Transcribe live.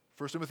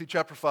1 Timothy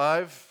chapter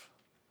 5,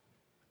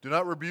 do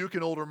not rebuke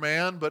an older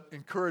man, but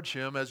encourage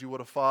him as you would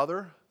a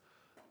father,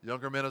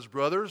 younger men as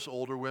brothers,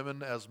 older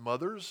women as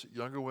mothers,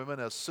 younger women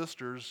as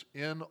sisters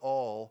in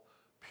all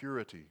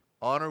purity.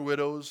 Honor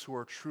widows who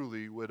are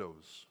truly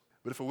widows.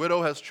 But if a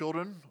widow has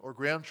children or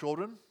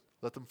grandchildren,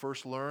 let them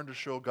first learn to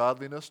show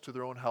godliness to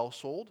their own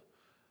household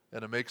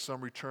and to make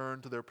some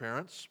return to their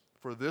parents,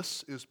 for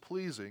this is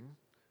pleasing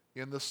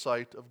in the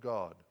sight of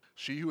God.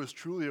 She who is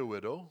truly a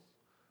widow,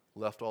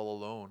 left all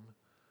alone,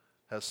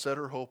 has set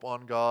her hope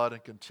on God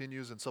and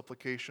continues in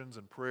supplications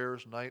and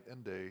prayers night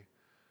and day.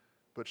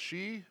 But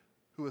she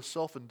who is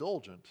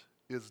self-indulgent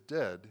is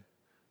dead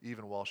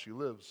even while she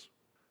lives.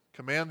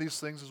 Command these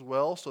things as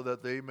well, so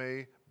that they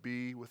may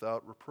be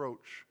without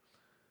reproach.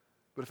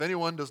 But if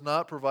anyone does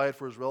not provide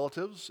for his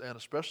relatives, and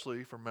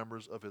especially for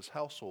members of his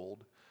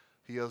household,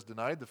 he has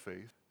denied the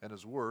faith and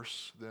is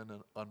worse than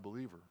an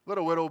unbeliever. Let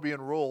a widow be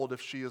enrolled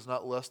if she is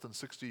not less than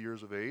 60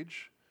 years of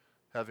age,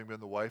 having been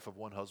the wife of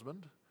one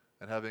husband,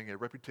 and having a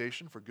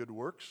reputation for good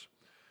works.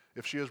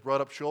 If she has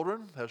brought up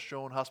children, has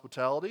shown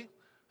hospitality,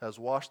 has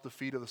washed the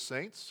feet of the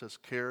saints, has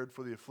cared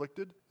for the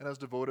afflicted, and has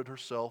devoted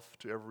herself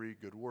to every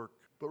good work.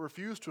 But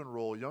refuse to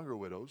enroll younger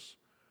widows,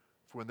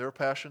 for when their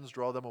passions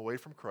draw them away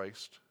from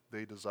Christ,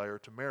 they desire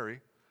to marry,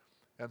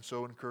 and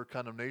so incur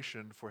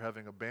condemnation for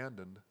having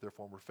abandoned their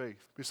former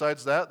faith.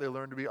 Besides that, they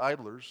learn to be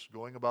idlers,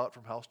 going about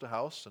from house to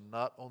house, and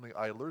not only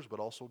idlers, but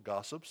also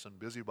gossips and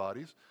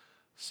busybodies,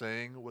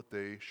 saying what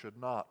they should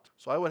not.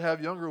 So I would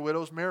have younger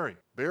widows marry,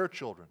 bear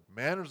children,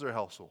 manage their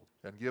household,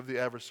 and give the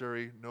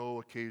adversary no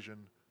occasion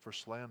for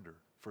slander.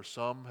 For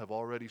some have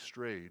already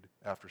strayed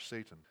after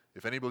Satan.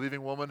 If any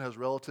believing woman has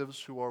relatives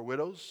who are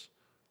widows,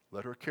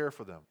 let her care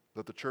for them.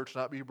 Let the church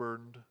not be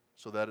burdened,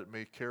 so that it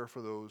may care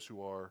for those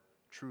who are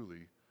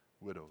truly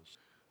widows.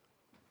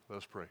 Let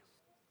us pray.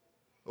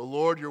 O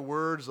Lord, your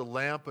word is a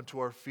lamp unto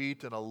our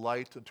feet and a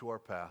light unto our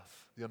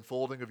path. The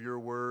unfolding of your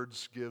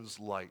words gives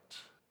light.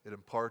 It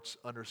imparts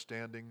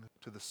understanding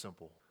to the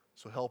simple.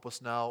 So help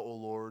us now, O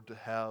Lord, to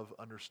have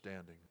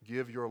understanding.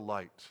 Give your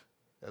light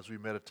as we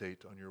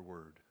meditate on your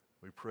word.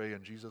 We pray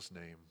in Jesus'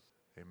 name.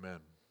 Amen.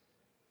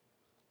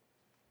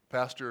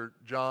 Pastor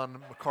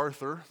John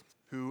MacArthur,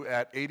 who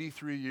at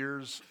 83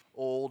 years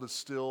old is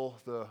still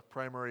the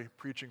primary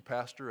preaching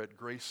pastor at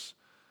Grace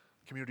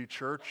Community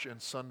Church in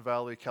Sun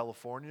Valley,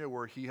 California,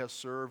 where he has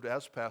served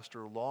as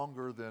pastor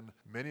longer than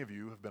many of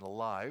you have been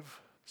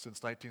alive,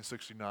 since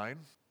 1969.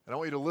 And I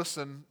want you to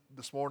listen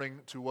this morning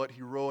to what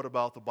he wrote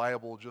about the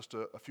Bible just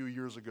a few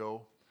years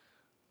ago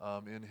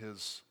in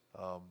his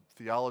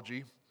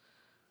theology,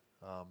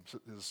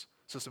 his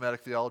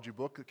systematic theology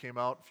book that came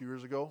out a few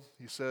years ago.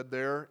 He said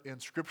there, in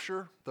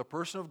Scripture, the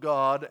person of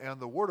God and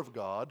the Word of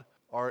God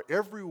are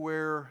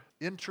everywhere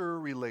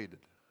interrelated,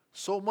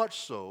 so much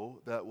so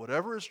that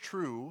whatever is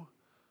true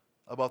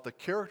about the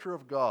character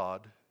of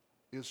God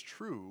is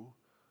true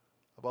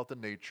about the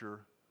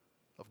nature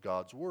of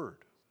God's Word.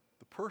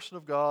 The person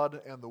of God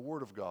and the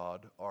Word of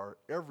God are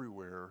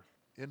everywhere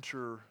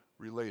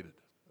interrelated.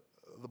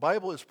 The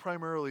Bible is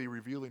primarily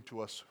revealing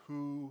to us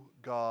who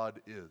God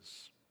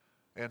is.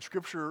 And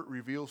Scripture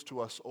reveals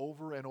to us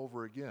over and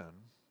over again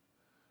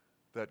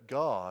that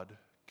God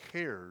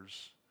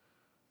cares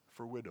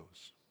for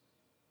widows,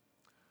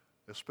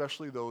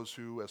 especially those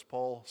who, as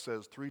Paul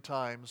says 3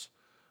 times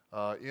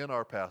in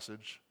our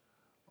passage,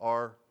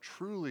 are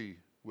truly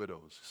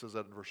widows. He says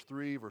that in verse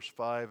 3, verse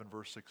 5, and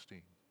verse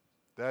 16.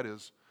 That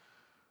is,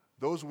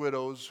 those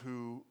widows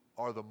who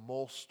are the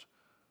most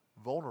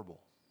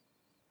vulnerable,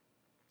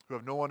 who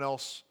have no one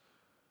else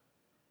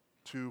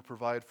to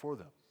provide for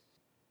them.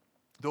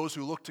 Those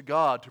who look to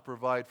God to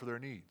provide for their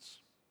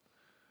needs.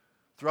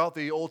 Throughout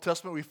the Old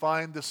Testament, we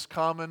find this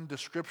common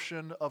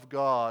description of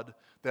God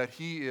that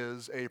He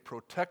is a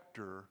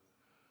protector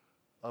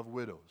of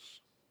widows,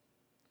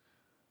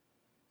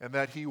 and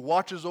that He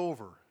watches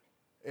over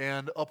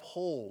and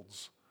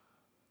upholds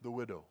the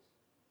widow.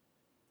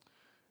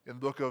 In the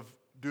book of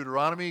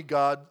Deuteronomy,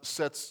 God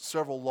sets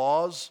several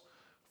laws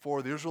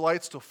for the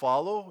Israelites to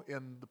follow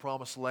in the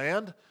Promised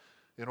Land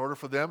in order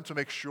for them to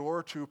make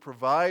sure to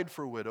provide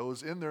for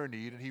widows in their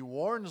need, and He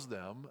warns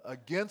them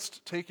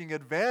against taking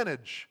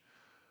advantage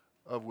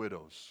of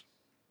widows.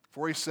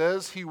 For He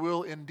says He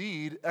will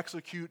indeed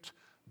execute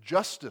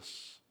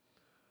justice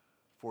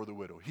for the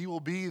widow. He will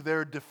be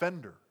their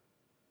defender.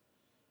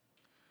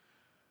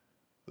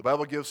 The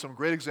Bible gives some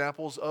great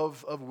examples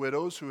of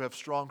widows who have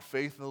strong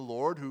faith in the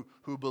Lord,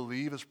 who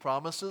believe His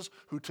promises,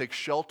 who take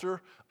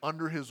shelter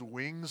under His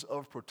wings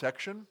of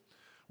protection.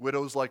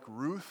 Widows like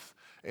Ruth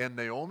and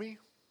Naomi,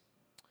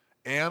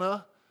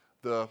 Anna,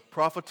 the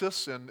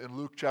prophetess in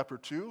Luke chapter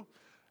 2,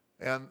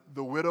 and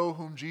the widow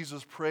whom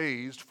Jesus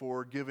praised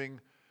for giving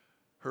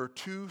her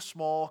 2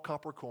 small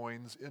copper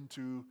coins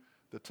into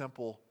the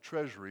temple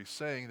treasury,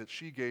 saying that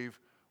she gave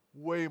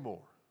way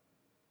more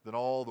than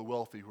all the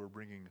wealthy who were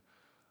bringing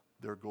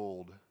their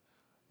gold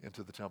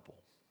into the temple.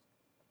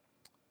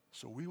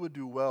 So we would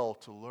do well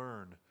to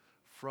learn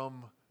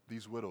from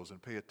these widows and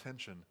pay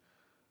attention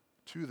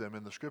to them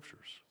in the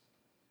Scriptures.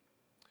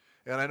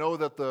 And I know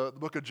that the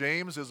book of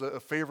James is a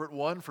favorite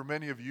one for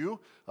many of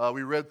you.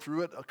 We read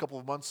through it a couple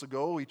of months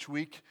ago each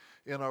week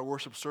in our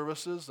worship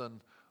services,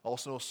 and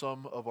also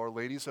some of our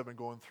ladies have been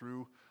going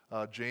through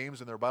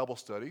James in their Bible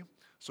study.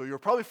 So you're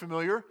probably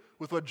familiar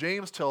with what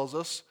James tells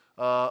us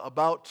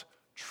about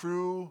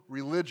true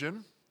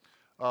religion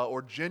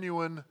or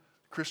genuine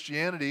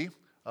Christianity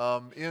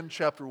in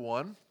chapter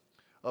 1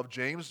 of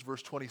James,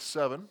 verse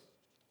 27.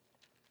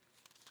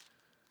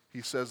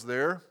 He says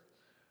there,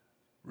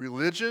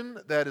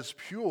 "Religion that is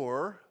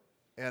pure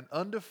and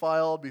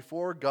undefiled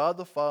before God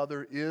the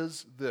Father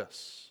is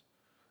this,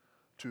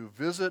 to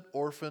visit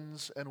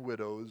orphans and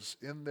widows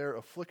in their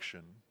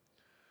affliction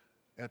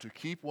and to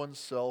keep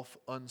oneself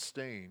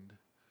unstained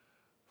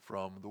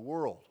from the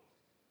world."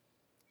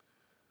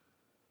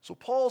 So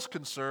Paul's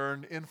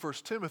concern in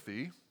 1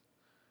 Timothy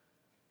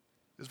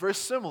is very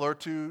similar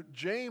to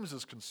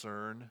James's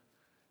concern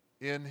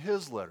in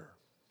his letter.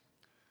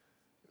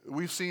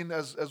 We've seen,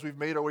 as we've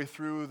made our way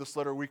through this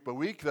letter week by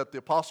week, that the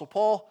Apostle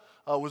Paul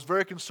was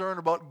very concerned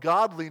about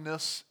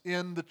godliness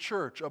in the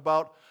church,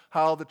 about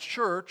how the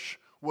church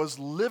was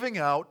living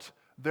out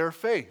their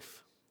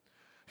faith.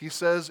 He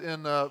says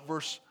in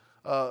verse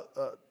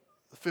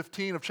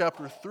 15 of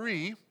chapter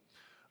 3,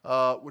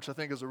 which I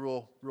think is a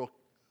real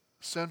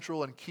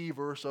central and key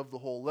verse of the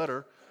whole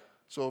letter.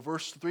 So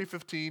verse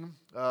 3:15,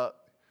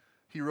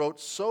 he wrote,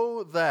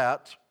 so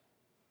that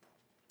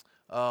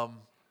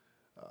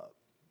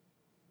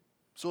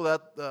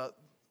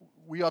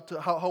we ought to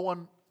how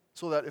one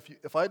so that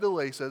if I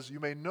delay, he says, you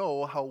may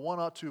know how one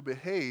ought to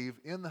behave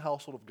in the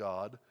household of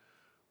God,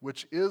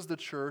 which is the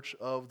church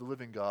of the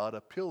living God,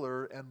 a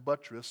pillar and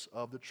buttress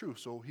of the truth.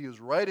 So he is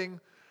writing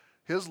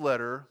his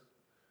letter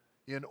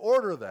in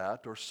order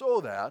that, or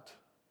so that,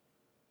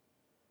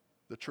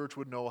 the church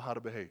would know how to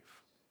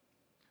behave.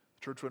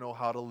 The church would know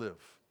how to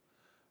live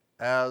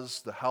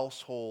as the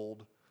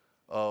household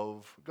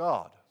of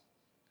God.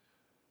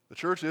 The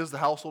church is the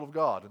household of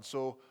God. And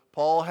so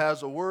Paul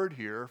has a word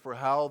here for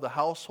how the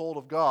household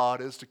of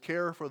God is to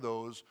care for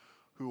those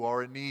who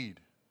are in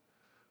need,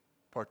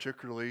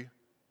 particularly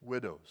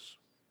widows.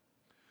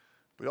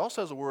 But he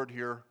also has a word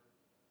here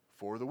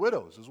for the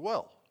widows as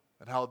well,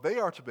 and how they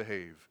are to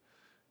behave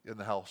in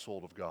the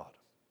household of God.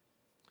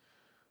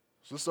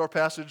 So this is our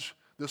passage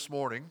this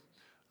morning.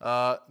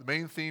 The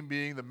main theme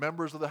being the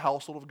members of the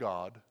household of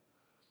God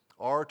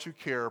are to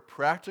care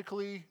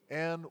practically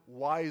and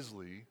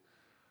wisely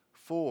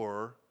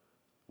for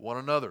one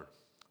another.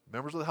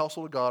 Members of the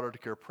household of God are to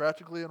care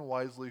practically and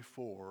wisely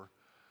for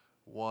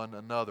one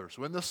another.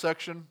 So in this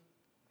section,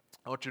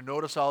 I want you to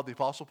notice how the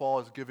Apostle Paul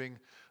is giving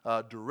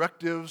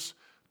directives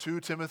to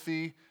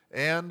Timothy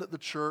and the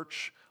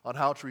church on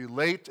how to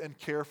relate and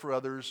care for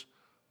others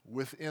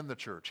within the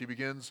church. He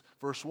begins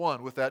verse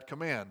 1 with that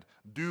command,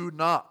 do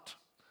not,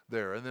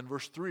 there. And then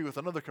verse 3 with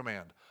another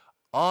command,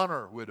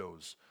 honor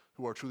widows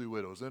who are truly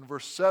widows. Then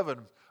verse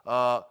 7,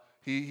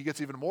 he gets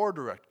even more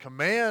direct.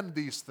 Command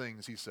these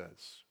things, he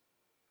says.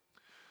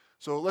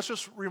 So let's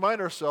just remind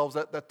ourselves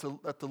that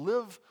to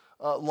live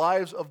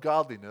lives of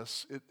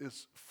godliness, it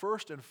is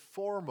first and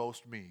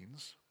foremost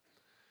means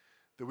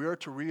that we are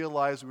to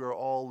realize we are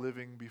all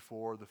living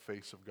before the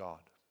face of God.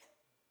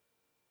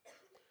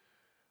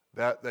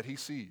 That he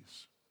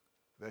sees,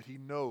 that he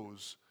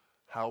knows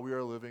how we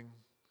are living,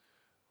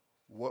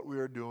 what we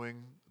are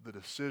doing, the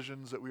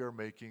decisions that we are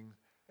making,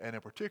 and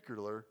in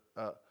particular,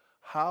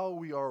 how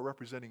we are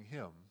representing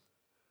him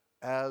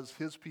as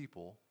his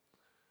people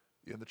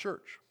in the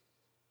church.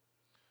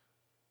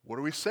 What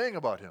are we saying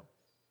about him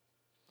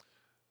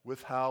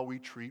with how we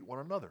treat one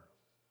another?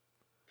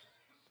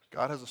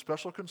 God has a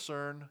special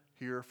concern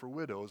here for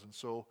widows, and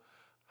so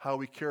how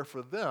we care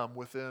for them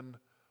within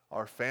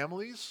our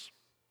families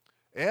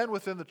and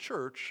within the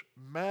church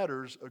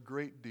matters a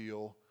great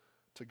deal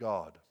to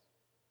God.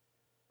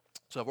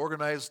 So I've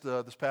organized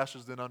this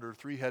passage then under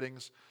 3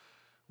 headings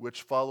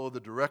which follow the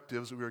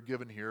directives that we are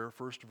given here.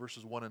 First,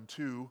 verses 1 and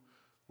 2,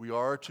 we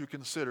are to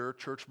consider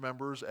church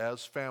members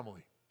as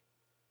family.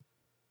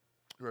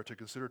 We are to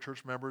consider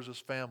church members as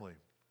family.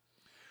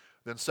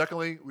 Then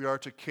secondly, we are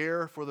to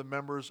care for the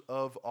members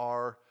of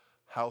our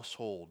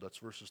household. That's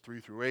verses 3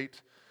 through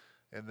 8.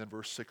 And then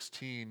verse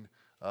 16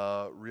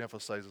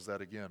 reemphasizes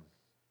that again.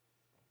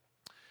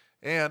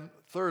 And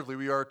thirdly,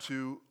 we are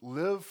to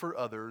live for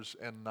others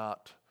and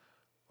not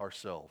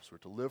ourselves. We're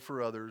to live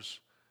for others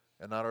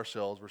and not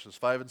ourselves. Verses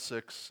 5 and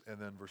 6, and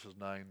then verses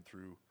 9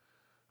 through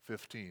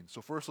 15.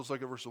 So first, let's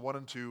look at verses 1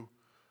 and 2.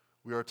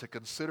 We are to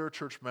consider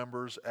church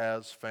members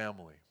as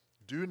family.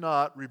 Do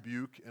not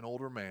rebuke an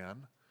older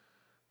man,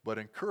 but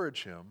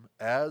encourage him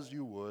as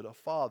you would a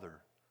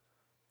father.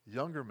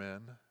 Younger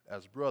men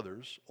as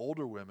brothers,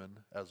 older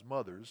women as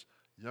mothers,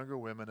 younger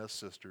women as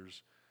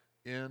sisters,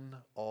 in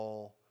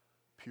all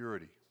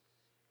purity.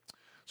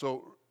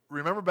 So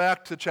remember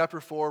back to chapter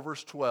 4,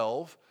 verse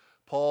 12.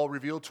 Paul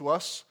revealed to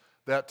us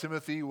that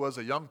Timothy was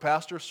a young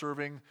pastor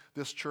serving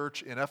this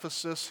church in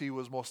Ephesus. He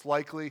was most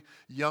likely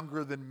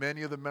younger than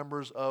many of the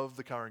members of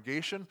the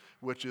congregation,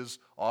 which is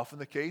often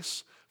the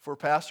case for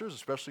pastors,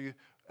 especially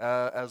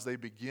as they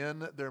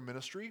begin their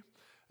ministry.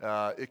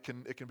 It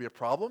can be a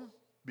problem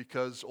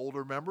because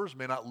older members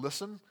may not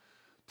listen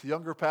to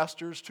younger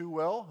pastors too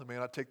well. They may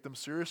not take them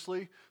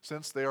seriously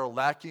since they are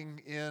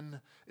lacking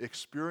in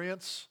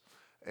experience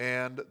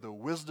and the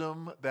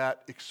wisdom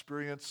that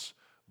experience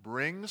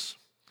brings.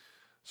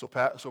 So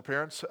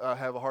parents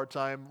have a hard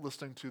time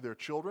listening to their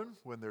children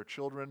when their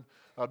children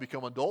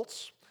become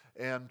adults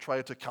and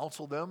try to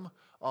counsel them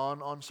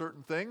on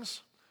certain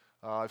things.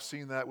 I've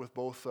seen that with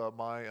both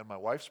my and my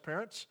wife's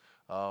parents.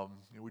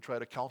 We try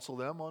to counsel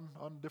them on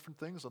different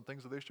things, on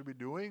things that they should be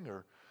doing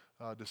or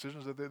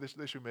decisions that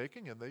they should be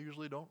making, and they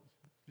usually don't,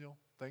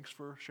 thanks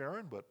for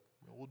sharing, but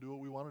we'll do what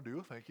we want to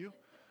do. Thank you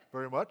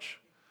very much.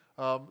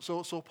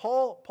 So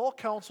Paul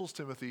counsels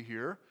Timothy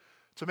here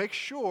to make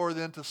sure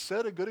then to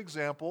set a good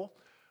example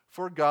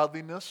for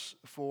godliness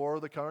for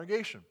the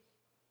congregation.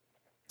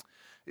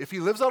 If he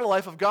lives out a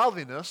life of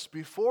godliness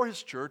before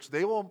his church,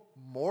 they will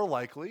more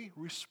likely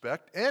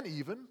respect and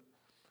even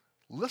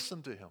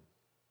listen to him.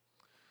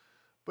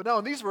 But now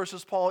in these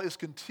verses, Paul is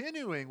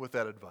continuing with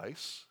that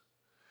advice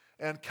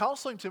and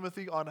counseling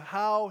Timothy on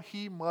how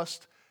he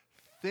must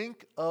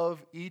think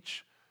of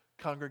each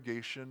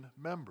congregation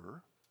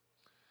member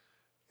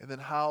and then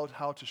how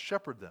to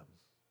shepherd them,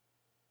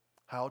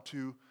 how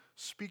to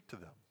speak to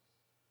them.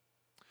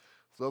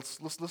 So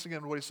let's listen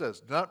again to what he says.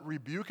 Do not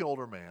rebuke an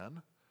older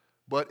man,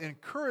 but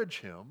encourage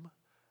him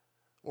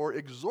or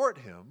exhort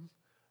him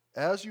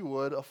as you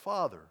would a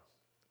father.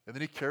 And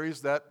then he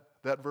carries that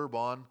verb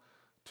on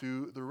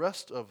to the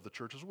rest of the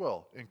church as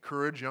well.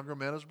 Encourage younger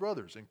men as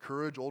brothers.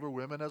 Encourage older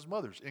women as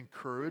mothers.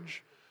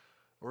 Encourage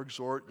or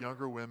exhort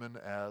younger women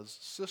as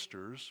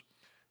sisters.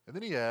 And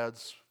then he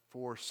adds,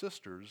 for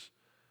sisters,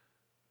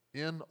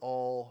 in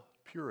all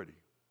purity.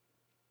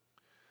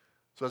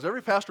 So as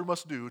every pastor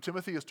must do,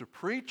 Timothy is to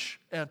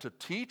preach and to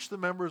teach the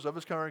members of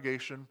his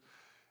congregation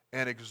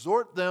and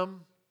exhort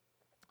them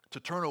to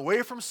turn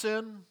away from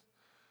sin,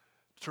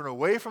 to turn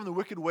away from the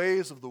wicked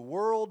ways of the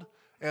world,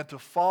 and to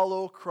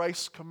follow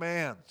Christ's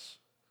commands.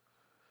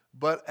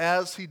 But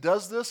as he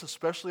does this,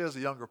 especially as a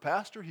younger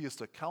pastor, he is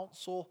to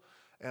counsel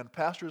and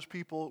pastor his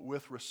people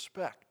with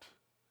respect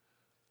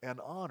and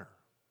honor,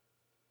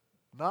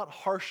 not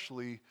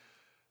harshly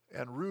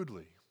and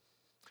rudely.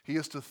 He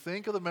is to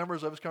think of the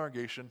members of his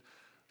congregation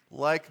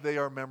like they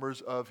are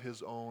members of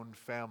his own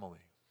family.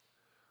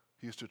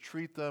 He is to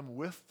treat them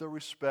with the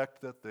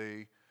respect that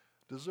they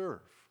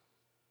deserve.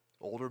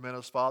 Older men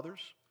as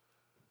fathers,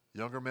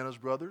 younger men as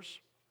brothers,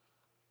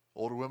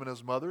 older women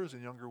as mothers,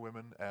 and younger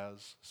women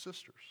as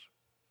sisters.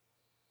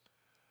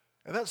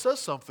 And that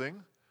says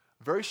something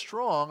very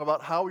strong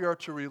about how we are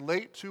to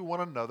relate to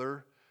one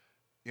another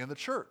in the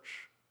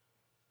church.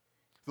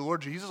 The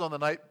Lord Jesus, on the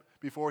night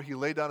before he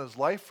laid down his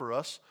life for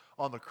us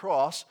on the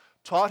cross,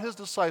 taught his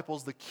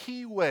disciples the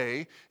key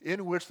way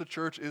in which the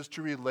church is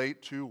to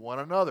relate to one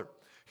another.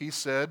 He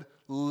said,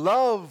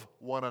 love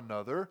one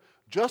another,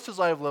 just as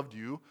I have loved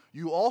you,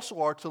 you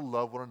also are to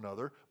love one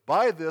another.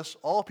 By this,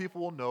 all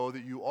people will know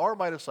that you are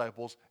my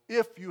disciples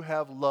if you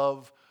have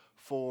love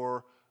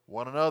for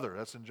one another.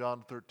 That's in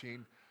John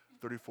 13,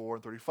 34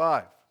 and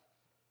 35.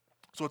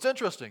 So it's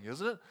interesting,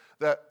 isn't it,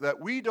 that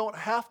we don't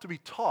have to be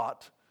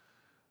taught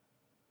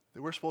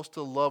that we're supposed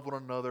to love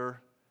one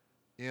another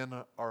in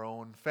our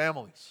own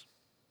families.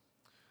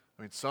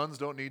 I mean, sons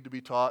don't need to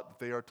be taught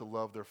that they are to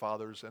love their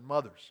fathers and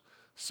mothers.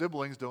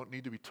 Siblings don't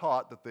need to be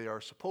taught that they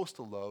are supposed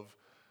to love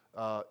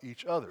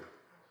each other.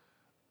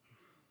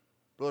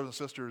 Brothers and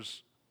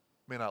sisters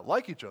may not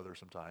like each other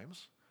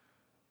sometimes,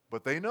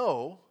 but they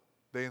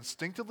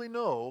instinctively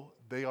know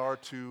they are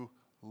to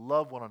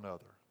love one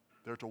another.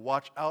 They're to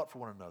watch out for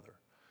one another.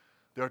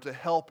 They're to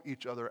help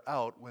each other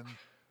out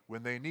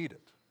when they need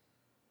it.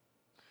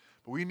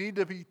 But we need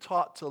to be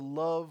taught to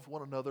love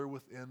one another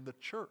within the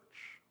church.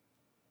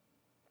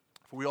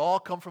 For we all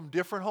come from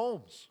different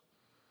homes,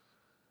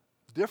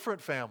 different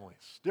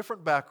families,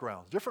 different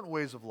backgrounds, different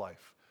ways of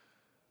life,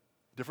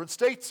 different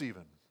states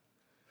even.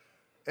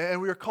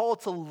 And we are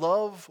called to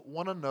love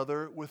one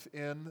another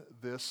within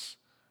this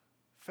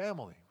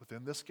family,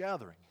 within this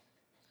gathering.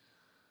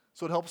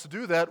 So it helps to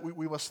do that.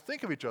 We must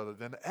think of each other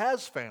then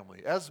as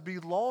family, as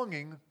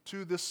belonging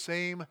to this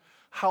same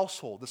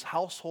household, this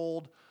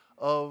household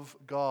of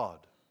God.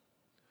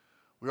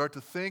 We are to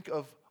think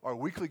of our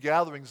weekly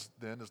gatherings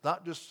then as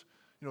not just,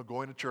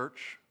 going to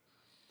church.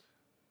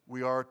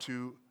 We are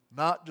to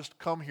not just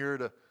come here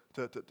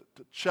to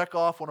check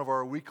off one of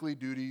our weekly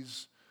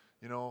duties,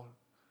 to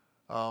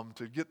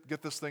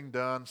get this thing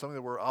done, something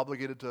that we're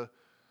obligated to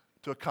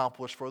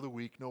accomplish for the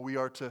week. No, we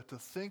are to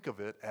think of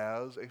it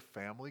as a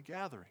family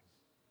gathering.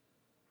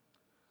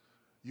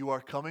 You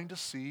are coming to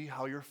see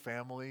how your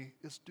family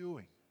is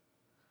doing,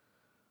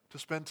 to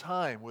spend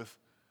time with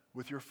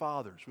your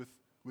fathers,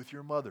 with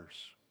your mothers,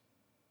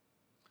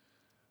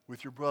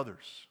 with your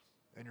brothers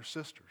and your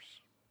sisters,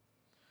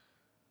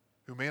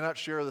 who may not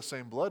share the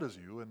same blood as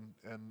you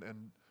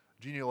and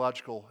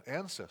genealogical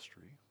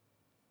ancestry,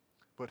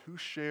 but who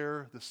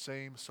share the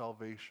same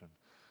salvation,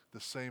 the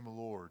same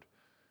Lord,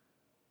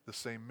 the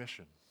same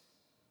mission.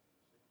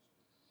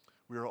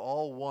 We are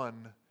all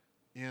one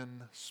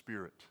in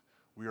spirit,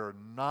 We are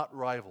not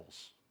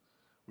rivals.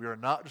 We are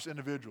not just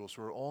individuals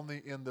who are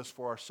only in this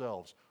for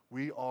ourselves.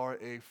 We are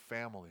a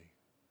family.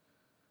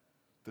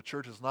 The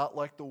church is not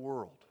like the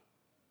world.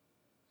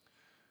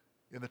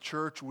 In the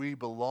church, we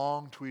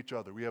belong to each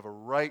other. We have a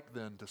right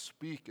then to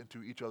speak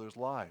into each other's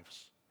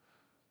lives.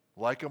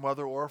 Like a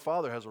mother or a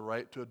father has a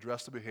right to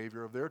address the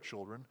behavior of their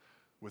children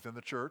within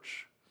the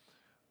church,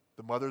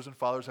 the mothers and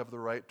fathers have the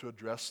right to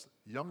address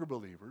younger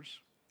believers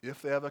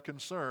if they have a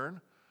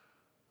concern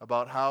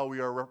about how we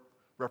are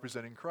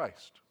representing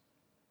Christ.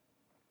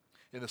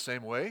 In the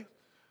same way,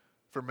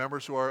 for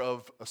members who are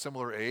of a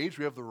similar age,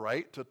 we have the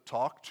right to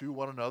talk to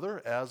one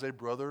another as a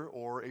brother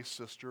or a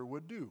sister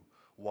would do.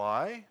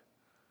 Why?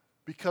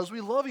 Because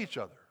we love each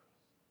other.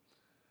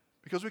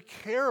 Because we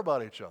care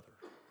about each other.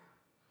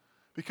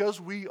 Because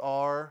we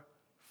are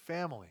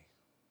family.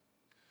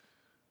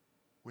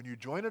 When you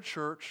join a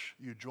church,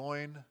 you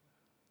join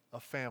a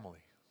family.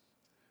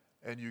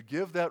 And you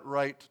give that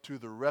right to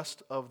the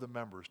rest of the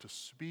members to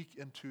speak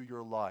into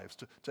your lives,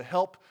 to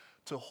help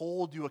to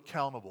hold you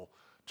accountable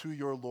to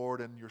your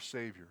Lord and your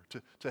Savior,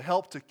 to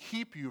help to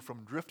keep you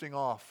from drifting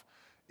off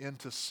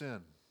into sin.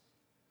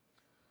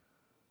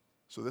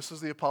 So this is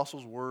the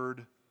apostles'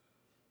 word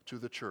to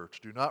the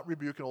church. Do not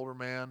rebuke an older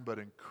man, but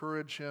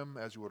encourage him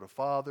as you would a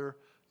father,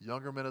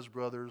 younger men as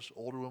brothers,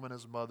 older women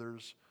as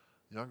mothers,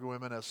 younger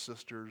women as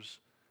sisters,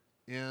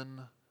 in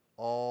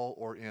all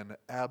or in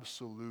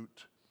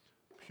absolute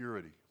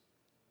purity.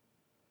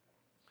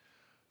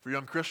 For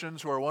young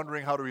Christians who are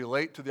wondering how to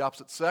relate to the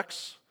opposite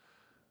sex,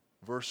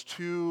 verse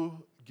 2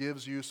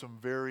 gives you some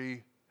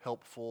very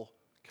helpful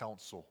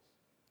counsel.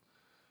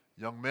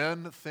 Young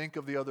men, think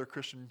of the other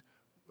Christian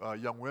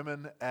young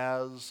women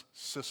as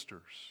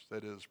sisters.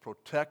 That is,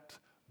 protect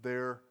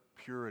their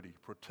purity,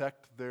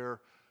 protect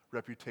their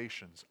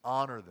reputations,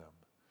 honor them.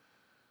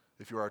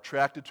 If you are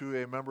attracted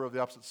to a member of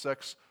the opposite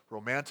sex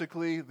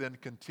romantically, then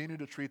continue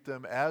to treat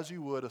them as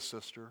you would a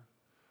sister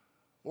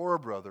or a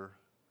brother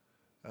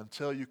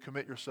until you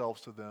commit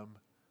yourselves to them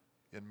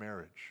in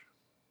marriage.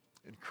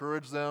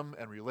 Encourage them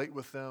and relate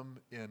with them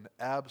in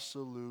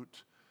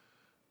absolute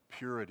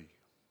purity.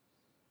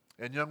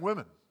 And young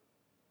women,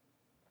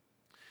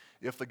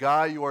 if the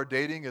guy you are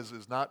dating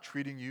is not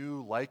treating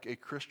you like a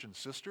Christian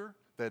sister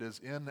that is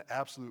in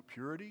absolute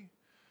purity,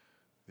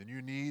 then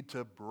you need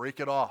to break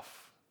it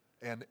off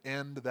and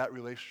end that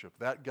relationship.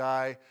 That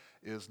guy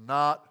is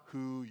not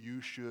who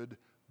you should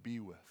be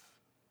with.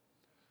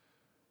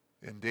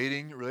 In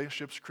dating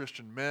relationships,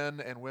 Christian men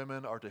and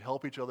women are to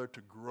help each other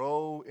to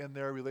grow in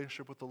their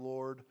relationship with the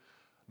Lord,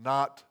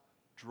 not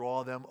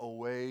draw them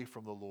away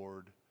from the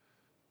Lord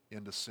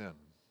into sin.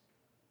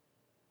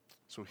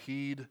 So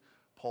heed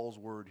Paul's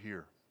word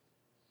here.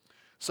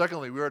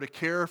 Secondly, we are to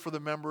care for the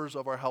members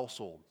of our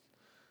household.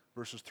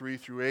 Verses 3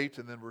 through 8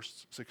 and then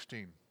verse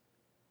 16.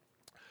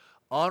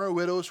 Honor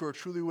widows who are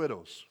truly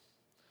widows.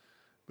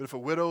 But if a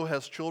widow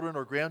has children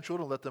or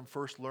grandchildren, let them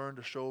first learn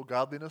to show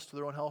godliness to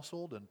their own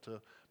household and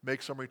to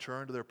make some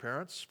return to their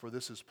parents, for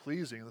this is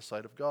pleasing in the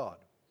sight of God.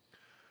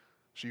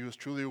 She who is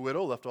truly a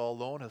widow, left all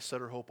alone, has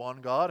set her hope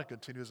on God and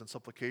continues in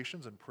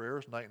supplications and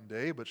prayers night and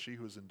day, but she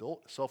who is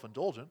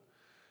self-indulgent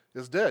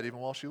is dead even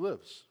while she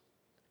lives.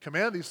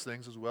 Command these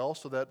things as well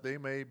so that they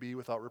may be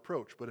without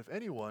reproach. But if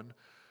anyone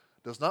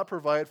does not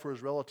provide for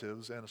his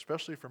relatives, and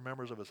especially for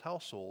members of his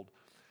household,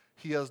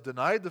 he has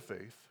denied the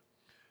faith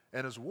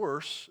and is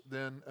worse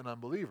than an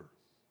unbeliever.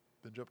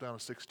 Then jump down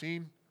to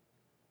 16.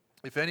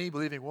 If any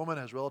believing woman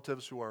has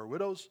relatives who are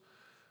widows,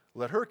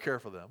 let her care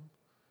for them,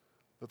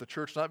 let the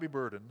church not be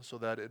burdened, so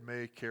that it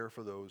may care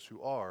for those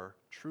who are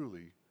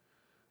truly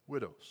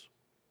widows.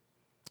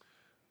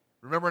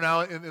 Remember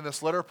now, in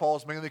this letter, Paul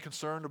is mainly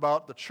concerned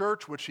about the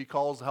church, which he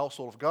calls the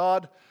household of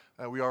God.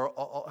 We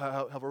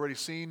have already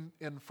seen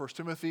in 1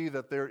 Timothy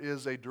that there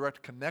is a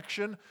direct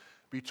connection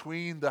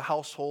between the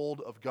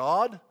household of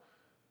God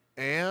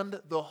and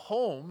the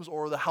homes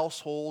or the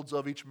households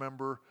of each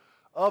member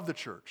of the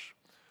church.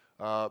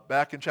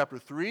 Back in chapter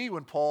 3,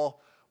 when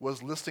Paul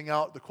was listing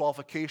out the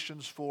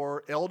qualifications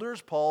for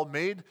elders, Paul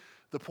made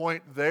the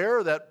point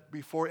there that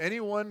before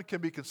anyone can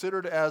be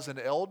considered as an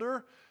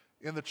elder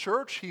in the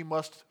church, he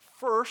must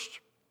first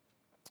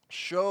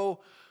show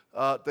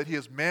that he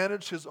has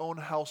managed his own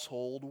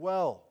household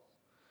well.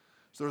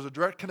 So there's a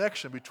direct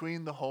connection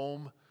between the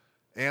home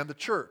and the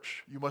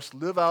church. You must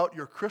live out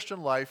your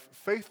Christian life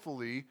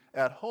faithfully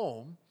at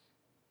home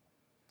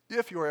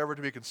if you are ever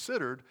to be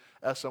considered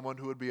as someone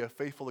who would be a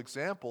faithful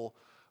example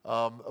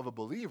of a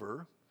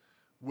believer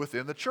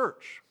within the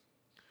church.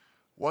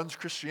 One's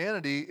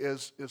Christianity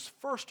is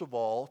first of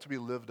all to be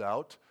lived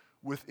out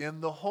within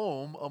the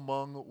home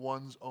among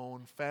one's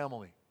own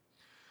family.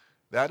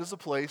 That is a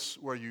place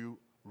where you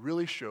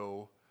really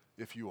show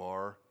if you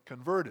are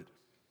converted.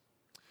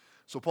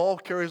 So Paul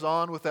carries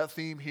on with that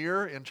theme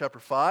here in chapter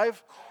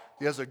 5.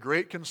 He has a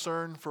great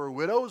concern for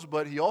widows,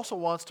 but he also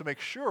wants to make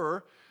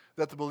sure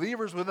that the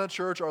believers within the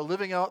church are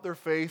living out their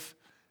faith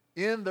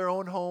in their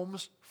own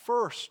homes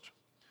first.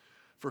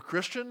 For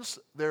Christians,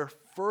 their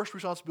first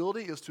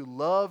responsibility is to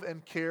love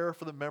and care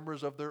for the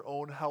members of their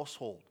own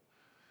household.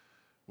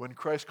 When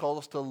Christ calls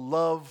us to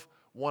love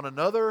one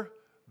another,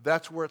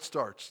 that's where it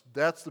starts.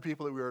 That's the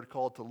people that we are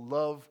called to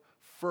love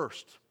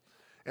first.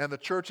 And the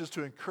church is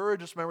to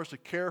encourage its members to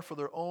care for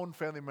their own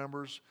family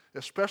members,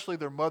 especially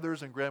their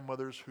mothers and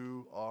grandmothers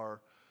who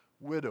are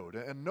widowed.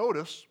 And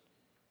notice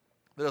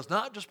that it's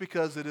not just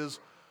because it is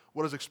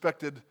what is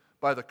expected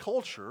by the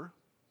culture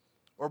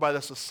or by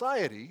the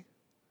society.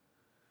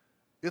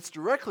 It's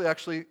directly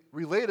actually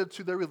related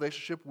to their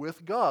relationship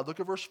with God. Look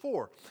at verse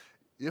 4.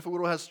 If a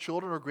widow has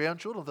children or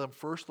grandchildren, let them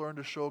first learn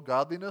to show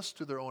godliness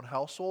to their own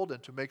household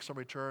and to make some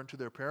return to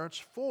their parents,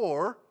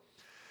 for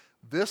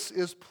this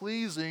is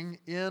pleasing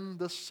in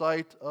the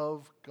sight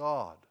of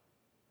God.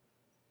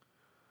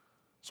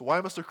 So why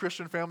must a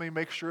Christian family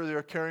make sure they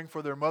are caring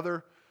for their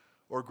mother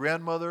or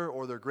grandmother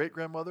or their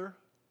great-grandmother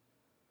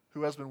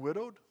who has been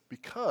widowed?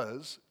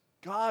 Because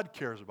God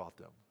cares about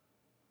them.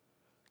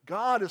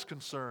 God is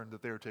concerned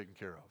that they are taken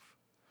care of.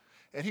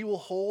 And He will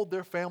hold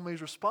their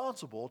families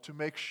responsible to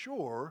make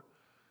sure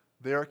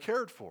they are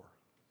cared for.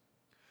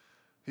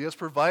 He has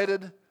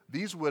provided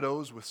these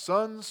widows with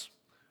sons,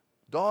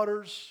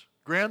 daughters,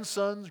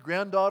 grandsons,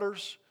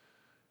 granddaughters,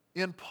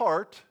 in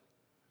part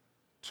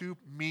to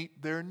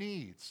meet their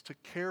needs, to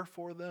care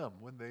for them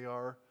when they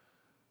are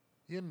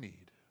in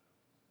need.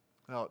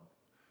 Now,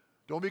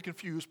 don't be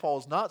confused. Paul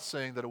is not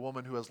saying that a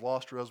woman who has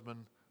lost her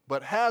husband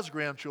but has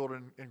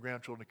grandchildren and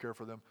grandchildren to care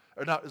for them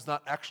is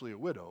not actually a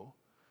widow.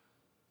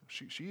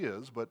 She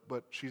is, but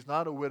she's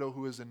not a widow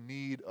who is in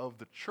need of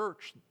the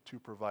church to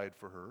provide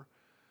for her,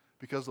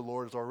 because the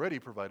Lord has already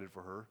provided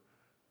for her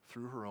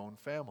through her own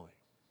family.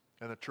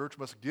 And the church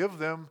must give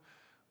them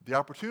the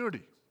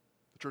opportunity.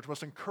 The church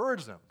must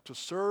encourage them to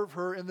serve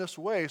her in this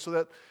way so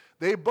that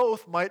they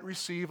both might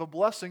receive a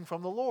blessing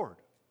from the Lord.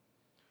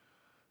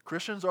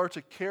 Christians are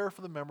to care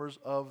for the members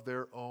of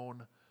their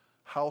own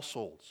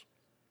households.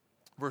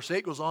 Verse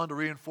 8 goes on to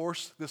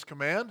reinforce this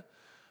command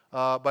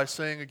by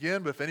saying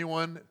again, but if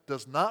anyone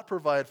does not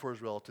provide for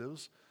his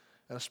relatives,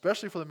 and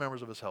especially for the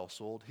members of his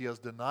household, he has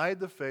denied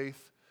the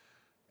faith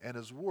and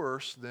is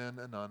worse than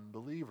an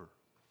unbeliever.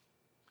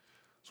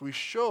 So we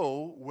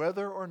show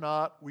whether or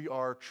not we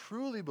are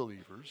truly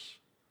believers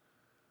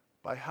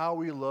by how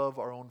we love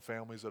our own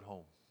families at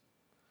home.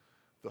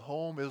 The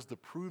home is the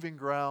proving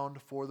ground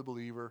for the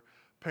believer.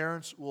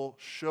 Parents will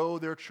show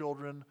their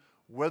children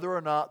whether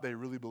or not they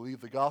really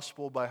believe the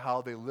gospel by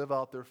how they live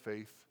out their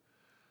faith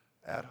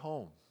at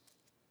home.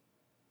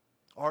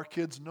 Our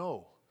kids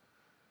know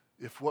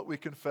if what we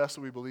confess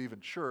that we believe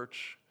in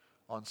church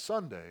on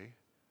Sunday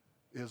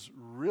is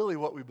really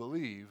what we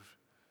believe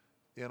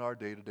in our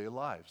day-to-day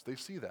lives. They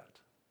see that.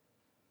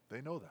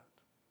 They know that.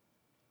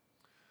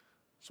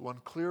 So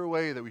one clear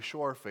way that we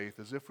show our faith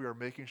is if we are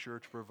making sure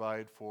to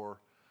provide for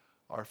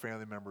our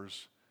family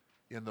members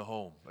in the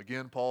home.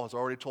 Again, Paul has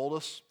already told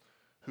us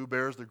who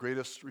bears the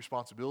greatest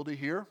responsibility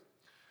here.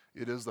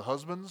 It is the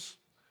husbands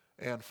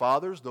and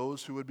fathers,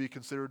 those who would be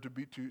considered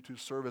to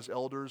serve as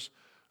elders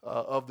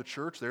of the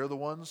church. They're the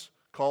ones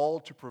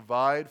called to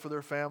provide for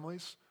their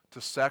families,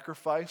 to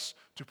sacrifice,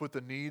 to put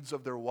the needs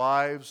of their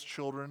wives,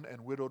 children,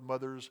 and widowed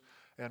mothers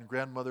and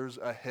grandmothers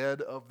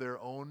ahead of their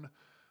own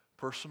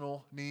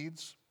personal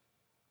needs.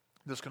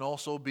 This can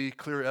also be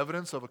clear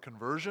evidence of a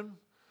conversion,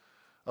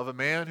 of a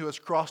man who has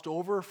crossed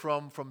over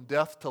from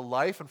death to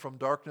life and from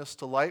darkness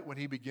to light when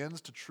he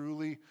begins to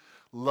truly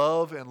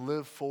love and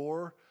live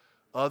for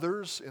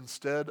others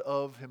instead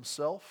of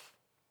himself.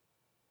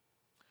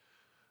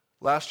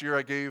 Last year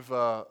I gave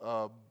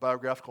a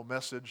biographical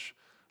message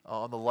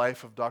on the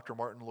life of Dr.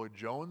 Martin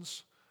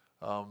Lloyd-Jones,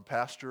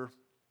 pastor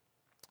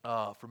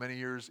for many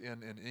years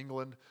in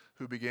England,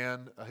 who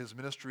began his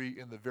ministry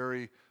in the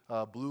very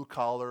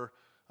blue-collar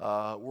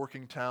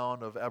working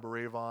town of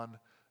Aberavon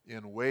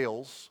in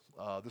Wales.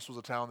 This was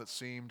a town that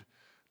seemed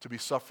to be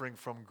suffering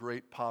from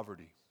great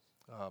poverty.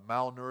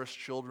 Malnourished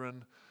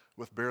children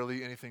with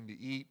barely anything to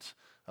eat,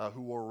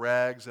 who wore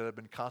rags that had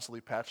been constantly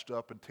patched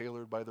up and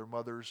tailored by their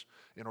mothers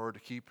in order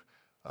to keep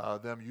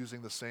them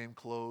using the same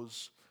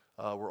clothes,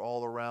 were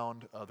all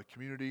around the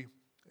community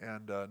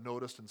and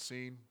noticed and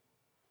seen.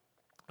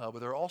 But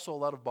there are also a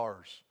lot of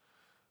bars,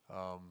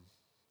 a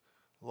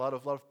lot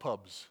of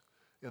pubs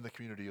in the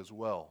community as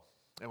well.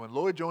 And when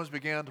Lloyd-Jones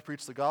began to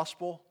preach the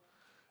gospel,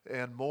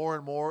 and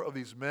more of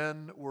these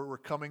men were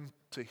coming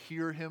to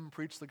hear him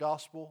preach the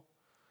gospel,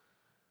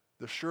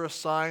 the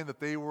surest sign that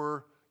they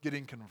were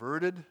getting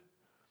converted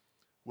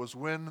was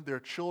when their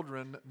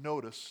children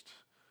noticed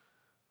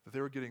that they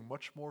were getting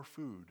much more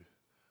food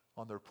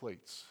on their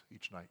plates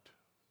each night.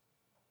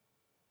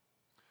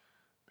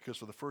 Because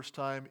for the first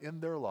time in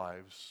their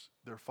lives,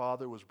 their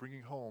father was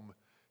bringing home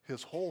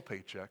his whole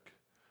paycheck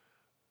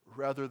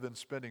rather than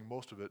spending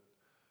most of it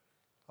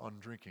on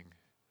drinking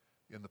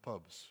in the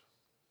pubs.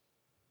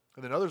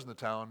 And then others in the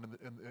town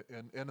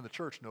and in the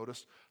church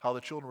noticed how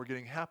the children were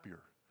getting happier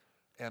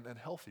and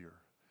healthier,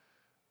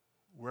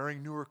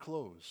 wearing newer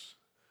clothes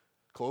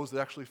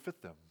that actually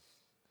fit them.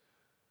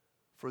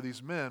 For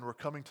these men were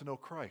coming to know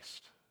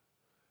Christ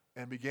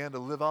and began to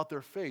live out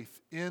their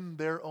faith in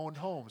their own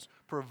homes,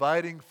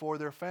 providing for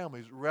their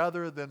families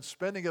rather than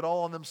spending it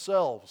all on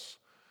themselves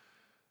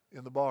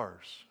in the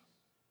bars.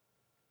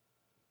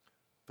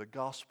 The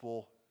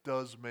gospel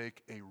does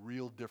make a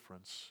real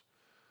difference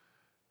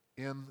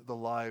in the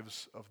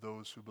lives of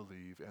those who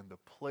believe, and the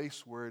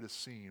place where it is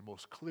seen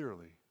most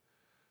clearly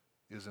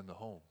is in the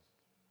home.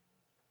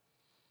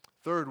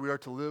 Third, we are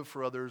to live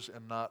for others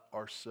and not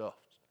ourselves.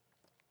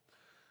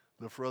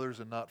 Live for others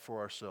and not for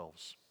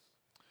ourselves.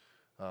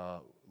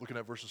 Looking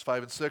at verses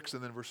 5 and 6,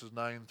 and then verses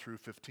 9 through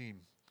 15.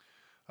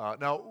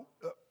 Now,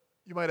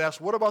 you might ask,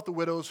 what about the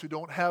widows who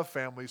don't have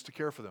families to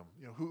care for them?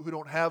 Who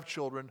don't have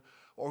children,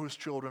 or whose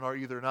children are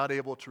either not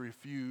able to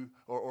refuse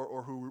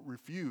or who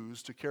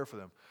refuse to care for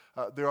them?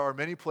 There are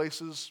many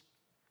places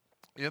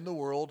in the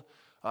world,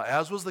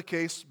 as was the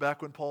case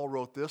back when Paul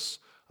wrote this,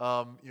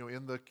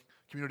 in the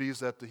communities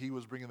that he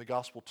was bringing the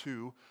gospel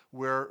to,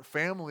 where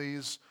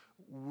families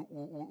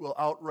will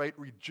outright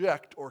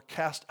reject or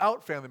cast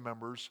out family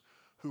members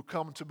who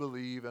come to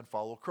believe and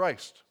follow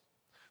Christ.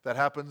 That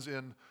happens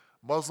in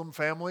Muslim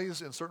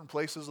families in certain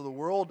places of the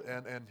world,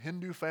 and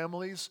Hindu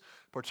families,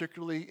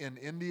 particularly in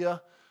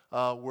India,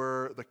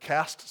 where the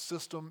caste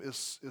system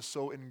is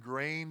so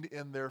ingrained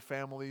in their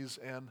families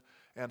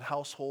and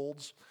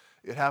households.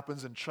 It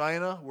happens in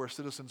China, where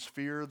citizens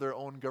fear their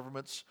own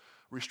government's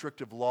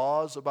restrictive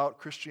laws about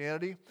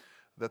Christianity,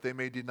 that they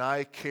may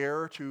deny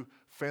care to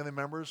family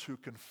members who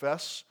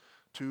confess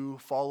to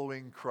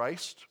following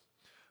Christ.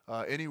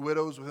 Any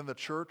widows within the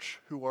church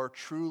who are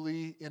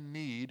truly in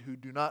need, who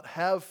do not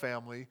have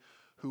family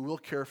who will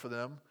care for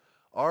them,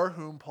 are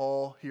whom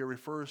Paul here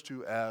refers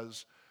to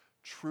as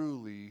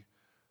truly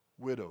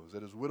widows.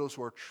 That is, widows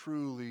who are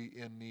truly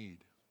in need.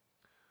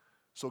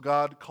 So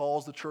God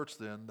calls the church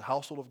then, the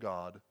household of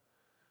God,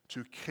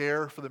 to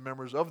care for the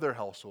members of their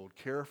household,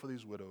 care for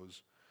these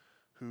widows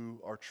who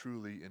are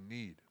truly in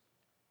need.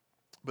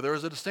 But there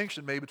is a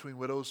distinction made between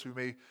widows who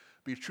may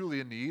be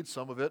truly in need.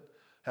 Some of it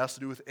has to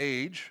do with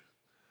age.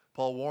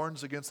 Paul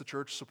warns against the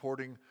church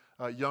supporting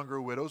younger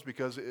widows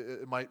because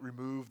it might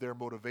remove their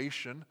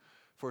motivation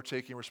for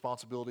taking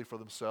responsibility for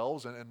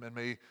themselves and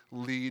may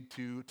lead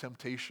to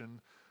temptation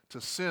to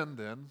sin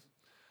then.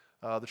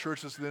 The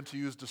church is then to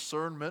use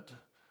discernment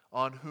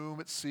on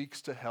whom it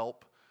seeks to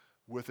help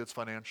with its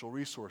financial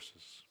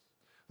resources.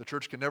 The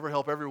church can never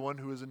help everyone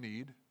who is in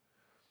need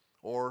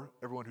or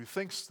everyone who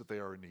thinks that they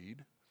are in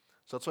need.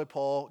 So that's why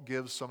Paul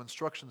gives some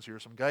instructions here,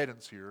 some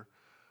guidance here,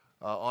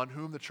 on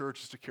whom the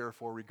church is to care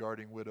for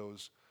regarding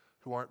widows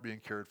who aren't being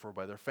cared for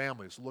by their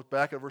families. Look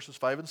back at verses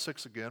 5 and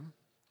 6 again.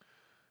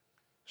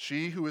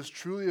 She who is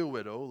truly a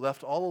widow,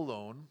 left all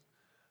alone,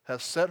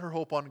 has set her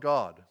hope on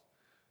God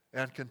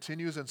and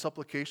continues in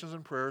supplications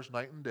and prayers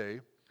night and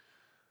day.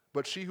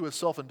 But she who is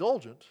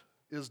self-indulgent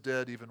is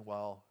dead even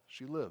while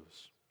she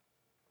lives.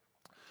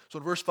 So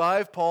in verse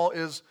 5, Paul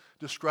is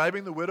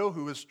describing the widow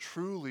who is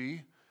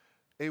truly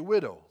a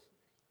widow.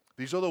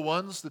 These are the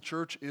ones the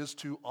church is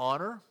to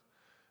honor.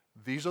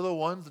 These are the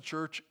ones the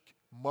church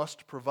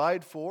must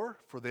provide for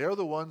they are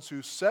the ones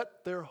who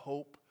set their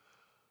hope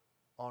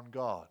on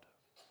God.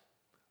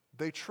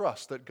 They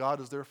trust that God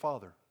is their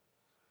Father.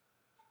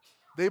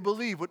 They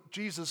believe what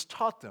Jesus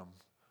taught them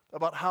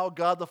about how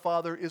God the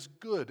Father is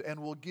good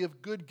and will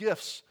give good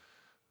gifts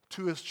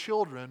to His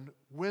children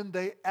when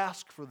they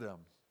ask for them.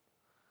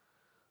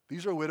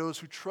 These are widows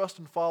who trust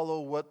and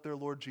follow what their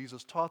Lord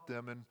Jesus taught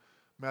them in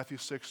Matthew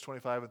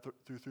 6:25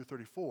 through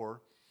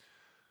 34.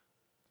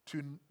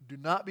 To do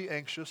not be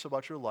anxious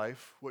about your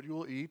life, what you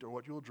will eat or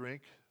what you will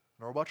drink,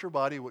 nor about your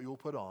body, what you will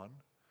put on.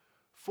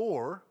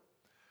 For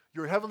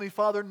your heavenly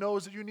Father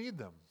knows that you need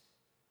them.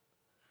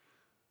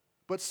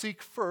 But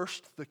seek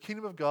first the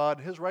kingdom of God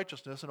and His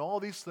righteousness, and all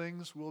these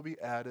things will be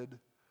added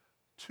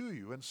to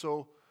you. And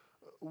so,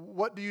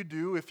 what do you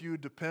do if you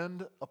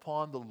depend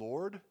upon the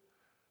Lord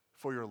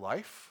for your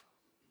life,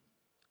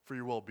 for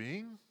your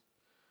well-being,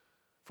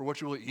 for what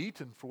you will eat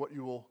and for what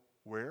you will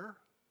wear?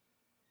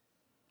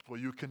 Well,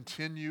 you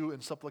continue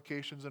in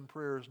supplications and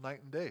prayers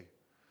night and day,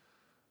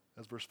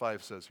 as verse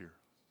 5 says here.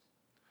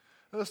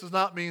 Now, this does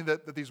not mean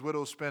that these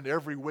widows spend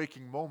every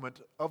waking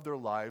moment of their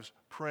lives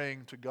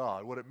praying to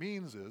God. What it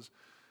means is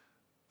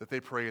that they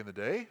pray in the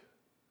day,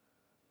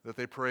 that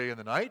they pray in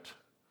the night,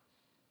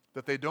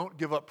 that they don't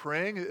give up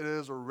praying. It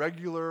is a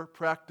regular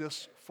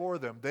practice for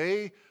them.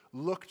 They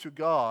look to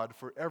God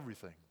for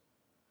everything.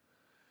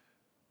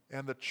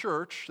 And the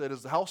church, that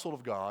is the household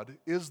of God,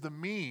 is the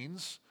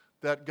means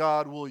that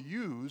God will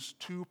use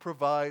to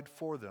provide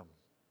for them.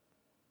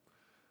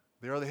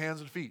 They are the hands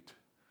and feet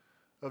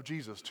of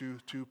Jesus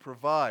to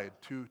provide,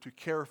 to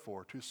care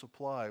for, to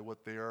supply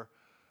what they are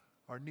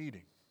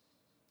needing.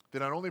 They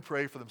not only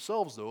pray for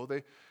themselves, though,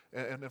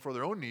 and for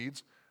their own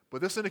needs,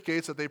 but this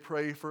indicates that they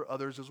pray for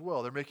others as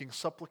well. They're making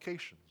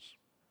supplications.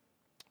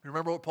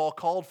 Remember what Paul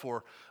called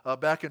for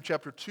back in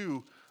chapter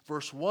 2,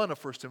 verse 1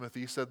 of 1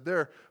 Timothy. He said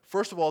there,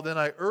 first of all, then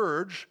I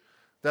urge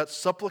that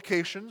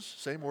supplications,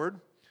 same word,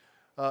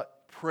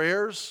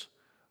 prayers,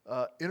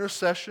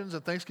 intercessions,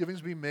 and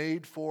thanksgivings be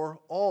made for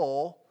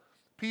all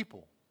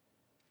people.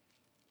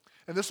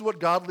 And this is what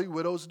godly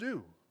widows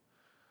do.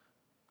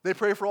 They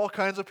pray for all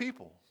kinds of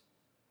people.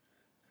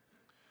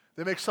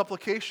 They make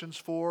supplications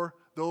for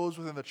those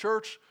within the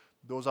church,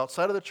 those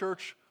outside of the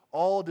church,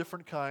 all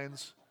different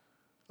kinds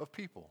of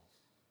people.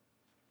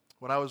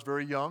 When I was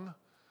very young,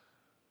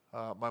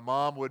 my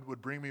mom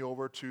would bring me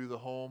over to the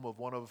home of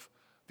one of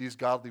these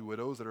godly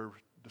widows that are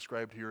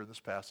described here in this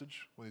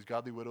passage. One of these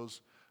godly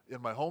widows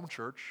in my home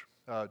church,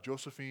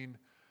 Josephine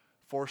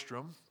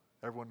Forstrom.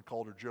 Everyone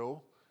called her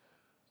Joe.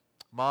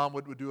 Mom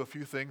would do a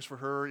few things for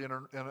her in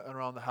and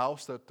around the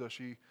house that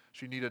she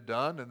needed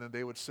done, and then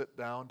they would sit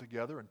down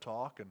together and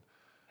talk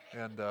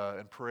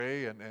and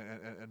pray,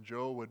 and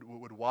Joe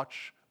would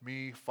watch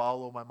me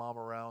follow my mom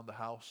around the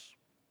house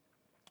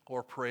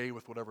or pray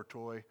with whatever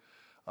toy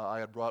I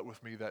had brought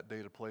with me that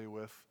day to play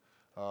with.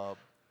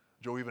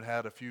 Joe even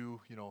had a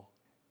few,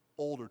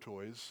 older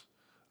toys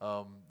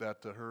that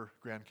her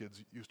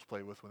grandkids used to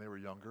play with when they were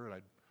younger,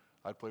 and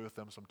I'd play with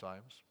them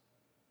sometimes.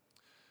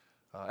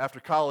 After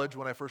college,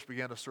 when I first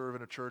began to serve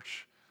in a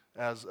church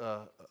as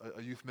a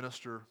youth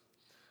minister,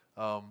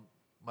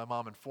 my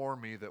mom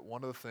informed me that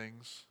one of the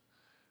things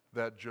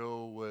that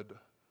Joe would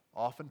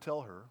often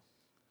tell her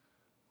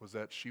was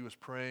that she was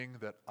praying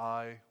that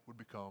I would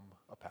become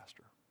a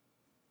pastor.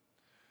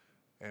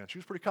 And she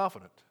was pretty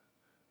confident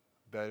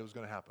that it was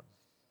going to happen.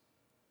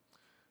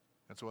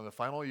 And so in the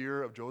final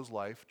year of Joe's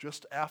life,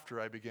 just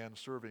after I began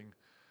serving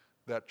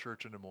that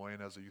church in Des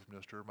Moines as a youth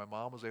minister, my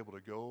mom was able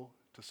to go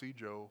to see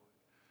Joe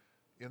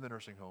in the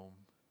nursing home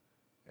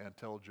and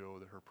tell Joe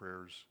that her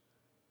prayers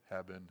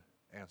have been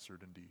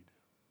answered indeed.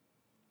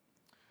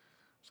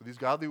 So these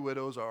godly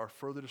widows are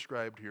further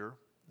described here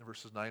in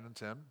verses 9 and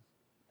 10.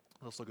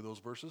 Let's look at those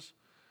verses.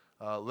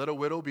 Let a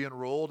widow be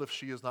enrolled if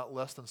she is not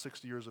less than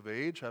 60 years of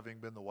age, having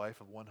been the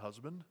wife of one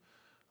husband.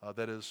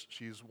 That is,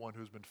 she's one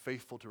who's been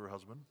faithful to her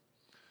husband.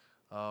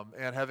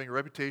 And having a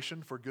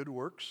reputation for good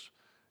works,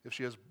 if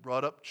she has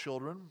brought up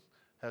children,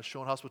 has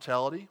shown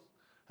hospitality,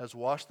 has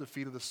washed the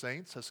feet of the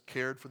saints, has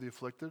cared for the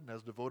afflicted, and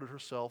has devoted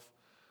herself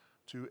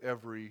to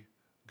every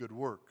good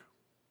work.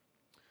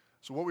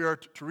 So what we are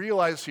to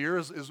realize here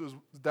is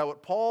that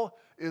what Paul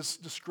is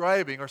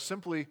describing are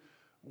simply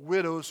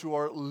widows who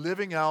are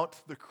living out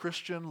the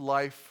Christian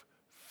life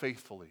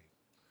faithfully.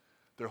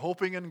 They're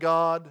hoping in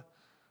God.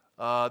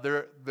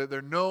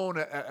 They're known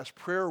as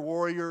prayer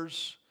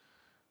warriors.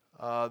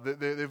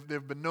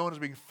 They've been known as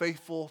being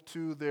faithful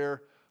to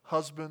their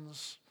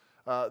husbands.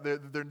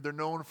 They're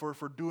known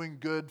for doing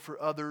good for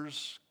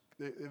others.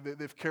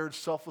 They've cared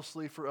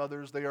selflessly for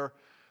others. There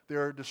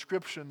are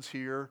descriptions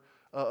here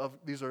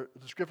these are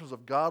descriptions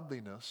of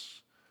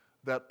godliness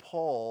that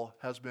Paul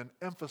has been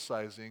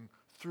emphasizing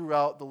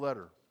throughout the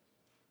letter.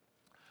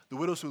 The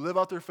widows who live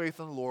out their faith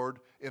in the Lord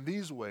in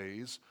these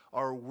ways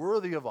are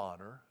worthy of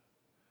honor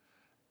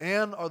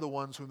and are the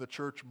ones whom the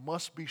church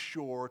must be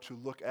sure to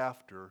look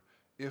after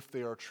if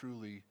they are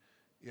truly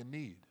in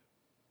need.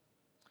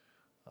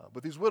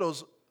 But these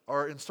widows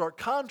are in stark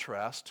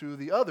contrast to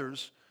the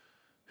others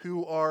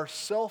who are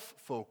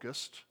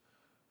self-focused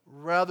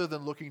rather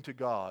than looking to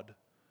God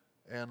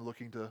and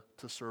looking to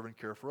serve and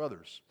care for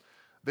others.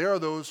 They are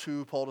those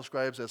who Paul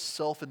describes as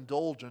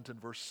self-indulgent in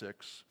verse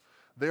 6.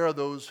 They are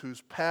those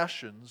whose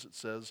passions, it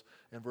says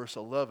in verse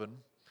 11,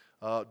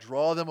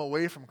 draw them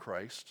away from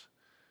Christ.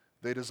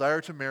 They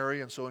desire to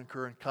marry and so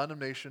incur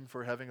condemnation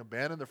for having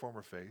abandoned their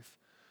former faith.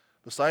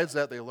 Besides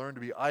that, they learn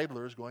to be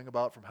idlers, going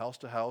about from house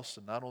to house,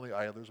 and not only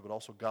idlers, but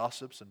also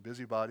gossips and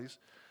busybodies,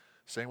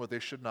 saying what they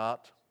should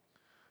not.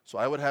 So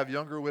I would have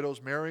younger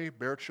widows marry,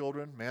 bear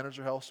children, manage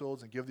their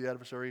households, and give the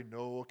adversary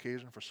no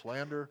occasion for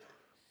slander.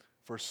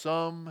 For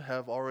some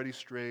have already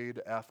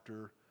strayed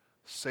after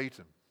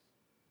Satan.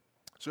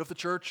 So if the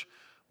church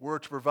were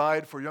to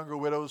provide for younger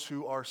widows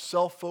who are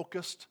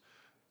self-focused,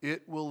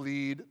 it will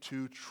lead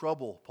to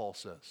trouble, Paul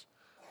says.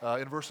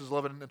 In verses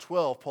 11 and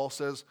 12, Paul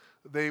says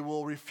they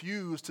will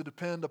refuse to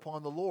depend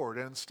upon the Lord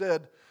and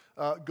instead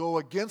go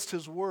against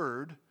his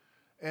word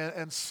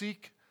and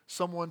seek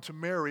someone to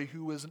marry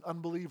who is an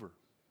unbeliever,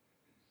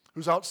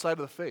 who's outside of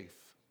the faith.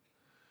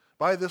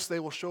 By this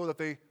they will show that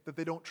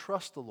they don't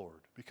trust the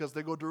Lord because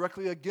they go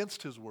directly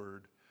against his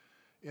word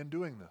in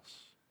doing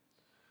this.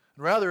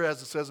 And rather,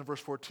 as it says in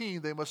verse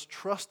 14, they must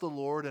trust the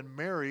Lord and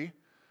marry,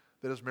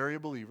 that is, marry a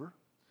believer,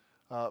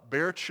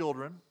 bear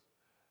children,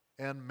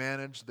 and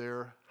manage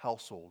their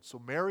household. So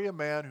marry a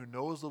man who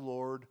knows the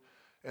Lord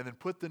and then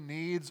put the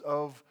needs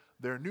of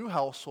their new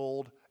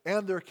household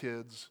and their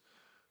kids,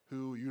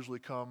 who usually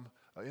come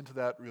into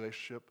that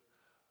relationship,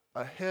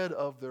 ahead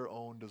of their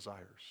own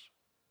desires.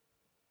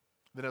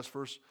 Then as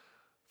verse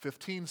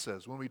 15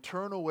 says, when we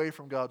turn away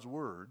from God's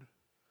word,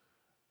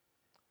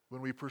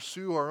 when we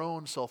pursue our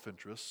own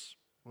self-interests,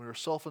 when we are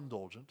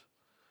self-indulgent,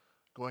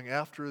 going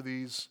after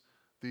these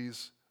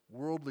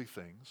worldly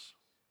things,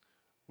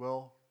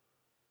 well,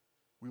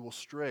 we will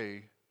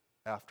stray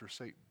after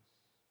Satan.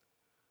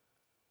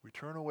 We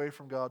turn away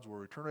from God's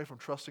word, we turn away from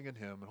trusting in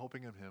him and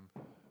hoping in him,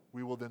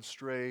 we will then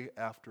stray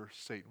after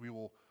Satan. We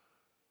will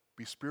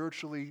be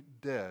spiritually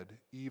dead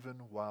even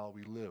while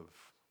we live.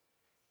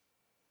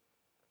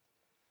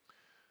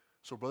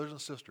 So brothers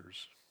and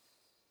sisters,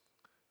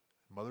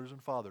 mothers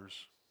and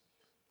fathers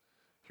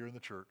here in the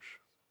church,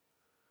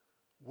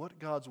 what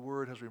God's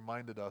Word has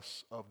reminded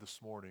us of this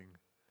morning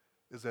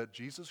is that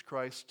Jesus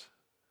Christ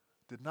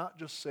did not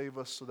just save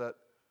us so that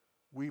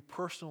we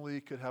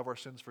personally could have our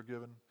sins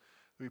forgiven,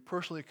 we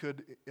personally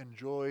could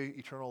enjoy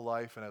eternal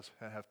life and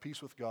have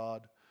peace with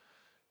God.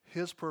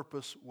 His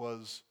purpose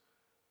was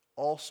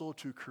also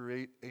to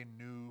create a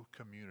new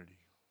community,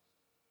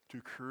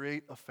 to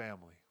create a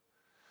family,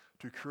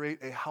 to create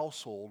a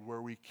household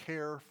where we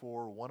care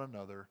for one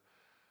another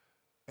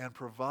and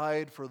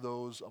provide for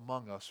those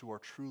among us who are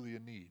truly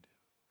in need.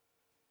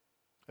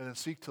 And then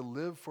seek to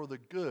live for the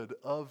good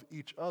of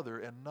each other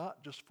and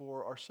not just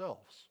for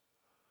ourselves.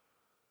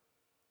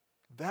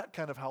 That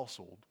kind of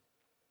household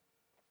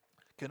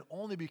can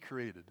only be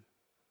created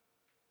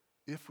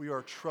if we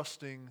are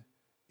trusting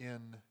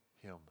in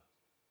Him.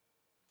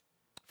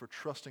 If we're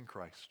trusting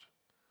Christ.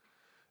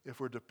 If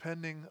we're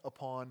depending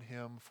upon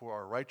Him for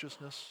our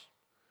righteousness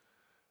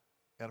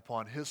and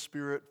upon His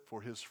Spirit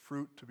for His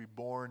fruit to be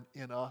born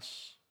in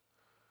us,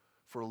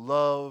 for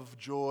love,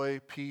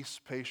 joy, peace,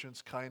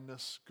 patience,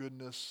 kindness,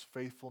 goodness,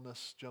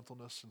 faithfulness,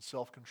 gentleness, and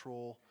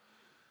self-control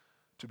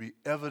to be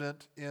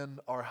evident in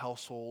our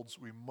households,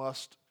 we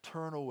must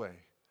turn away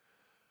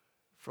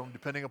from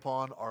depending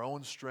upon our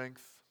own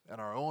strength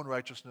and our own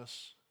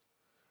righteousness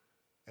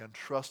and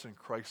trust in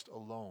Christ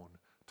alone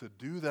to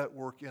do that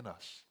work in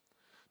us,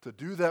 to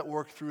do that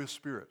work through His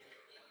Spirit,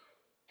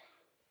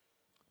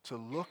 to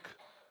look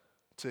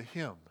to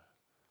Him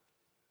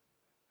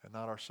and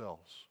not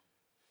ourselves.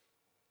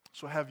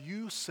 So have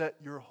you set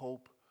your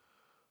hope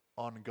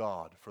on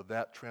God for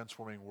that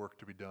transforming work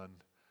to be done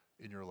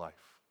in your life?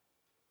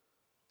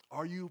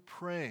 Are you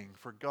praying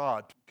for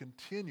God to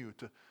continue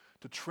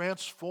to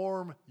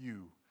transform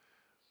you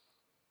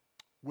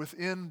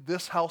within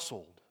this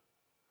household,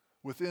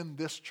 within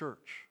this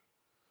church,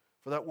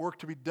 for that work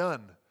to be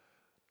done,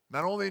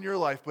 not only in your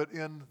life, but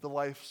in the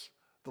lives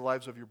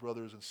of your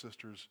brothers and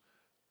sisters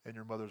and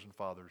your mothers and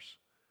fathers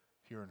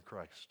here in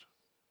Christ?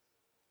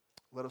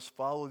 Let us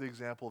follow the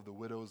example of the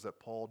widows that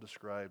Paul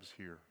describes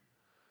here.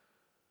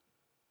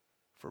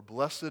 For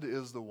blessed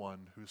is the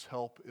one whose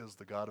help is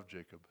the God of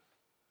Jacob,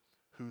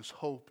 whose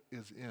hope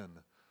is in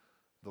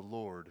the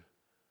Lord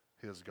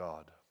his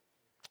God.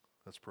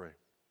 Let's pray.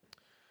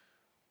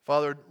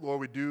 Father, Lord,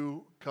 we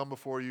do come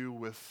before you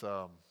with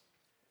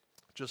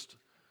just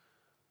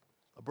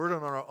a burden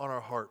on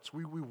our hearts.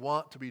 We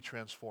want to be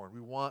transformed.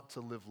 We want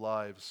to live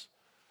lives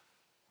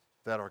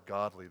that are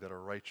godly, that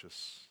are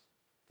righteous,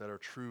 that are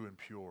true and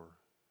pure.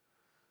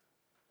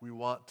 We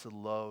want to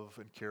love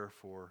and care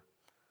for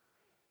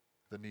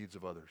the needs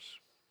of others.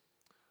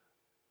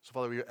 So,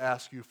 Father, we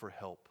ask you for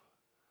help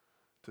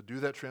to do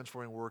that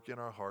transforming work in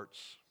our hearts,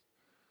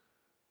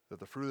 that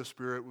the fruit of the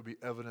Spirit would be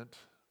evident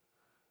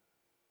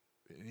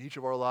in each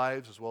of our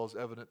lives as well as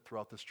evident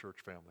throughout this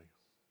church family.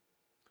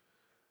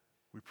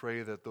 We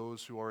pray that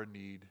those who are in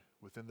need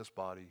within this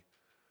body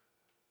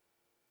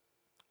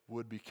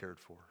would be cared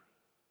for,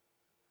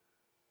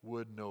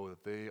 would know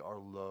that they are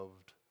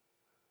loved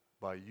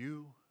by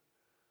you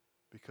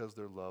because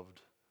they're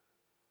loved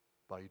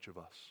by each of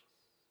us.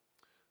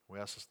 We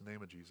ask this in the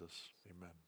name of Jesus. Amen.